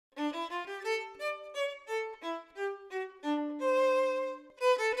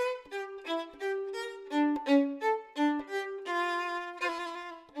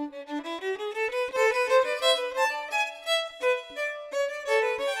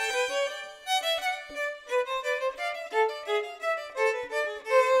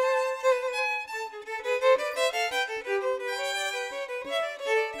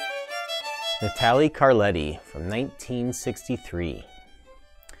Natale Carletti from 1963.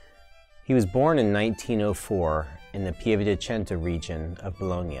 He was born in 1904 in the Pieve di Cento region of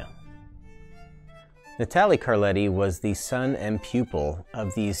Bologna. Natale Carletti was the son and pupil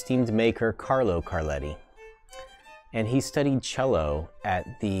of the esteemed maker Carlo Carletti, and he studied cello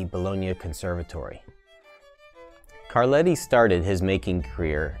at the Bologna Conservatory. Carletti started his making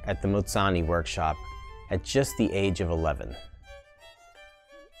career at the Mozzani workshop at just the age of 11.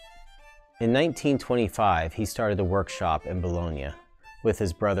 In 1925, he started a workshop in Bologna with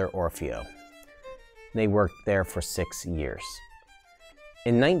his brother Orfeo. They worked there for 6 years.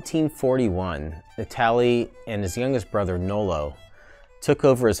 In 1941, Natale and his youngest brother Nullo took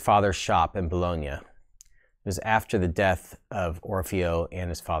over his father's shop in Bologna. It was after the death of Orfeo and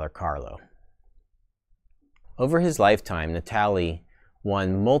his father Carlo. Over his lifetime, Natale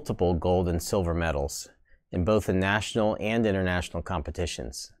won multiple gold and silver medals in both the national and international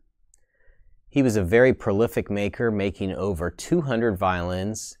competitions. He was a very prolific maker, making over 200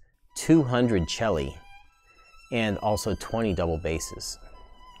 violins, 200 celli, and also 20 double basses.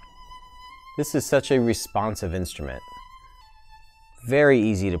 This is such a responsive instrument. Very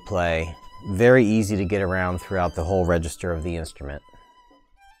easy to play, very easy to get around throughout the whole register of the instrument.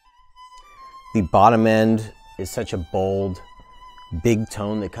 The bottom end is such a bold, big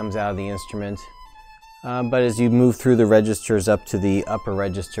tone that comes out of the instrument. But as you move through the registers up to the upper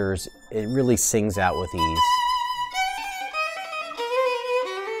registers, it really sings out with ease.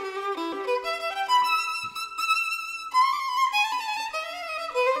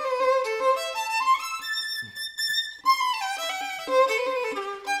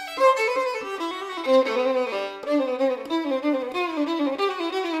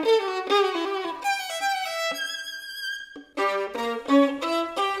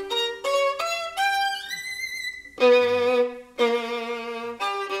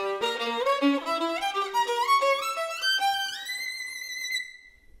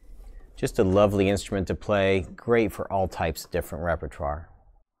 Just a lovely instrument to play, great for all types of different repertoire.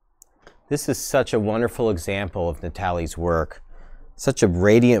 This is such a wonderful example of Natale's work. Such a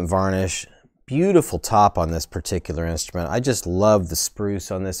radiant varnish, beautiful top on this particular instrument. I just love the spruce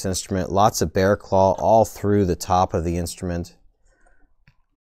on this instrument. Lots of bear claw all through the top of the instrument.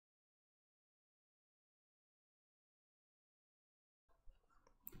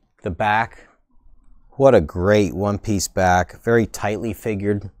 The back. What a great one-piece back, very tightly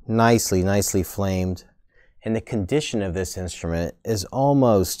figured, nicely flamed. And the condition of this instrument is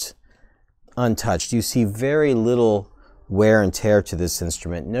almost untouched. You see very little wear and tear to this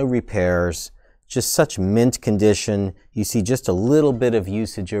instrument, no repairs, just such mint condition. You see just a little bit of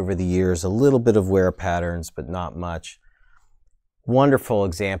usage over the years, a little bit of wear patterns, but not much. Wonderful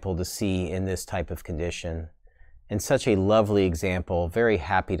example to see in this type of condition. And such a lovely example. Very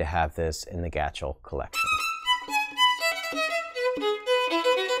happy to have this in the Gatchell collection.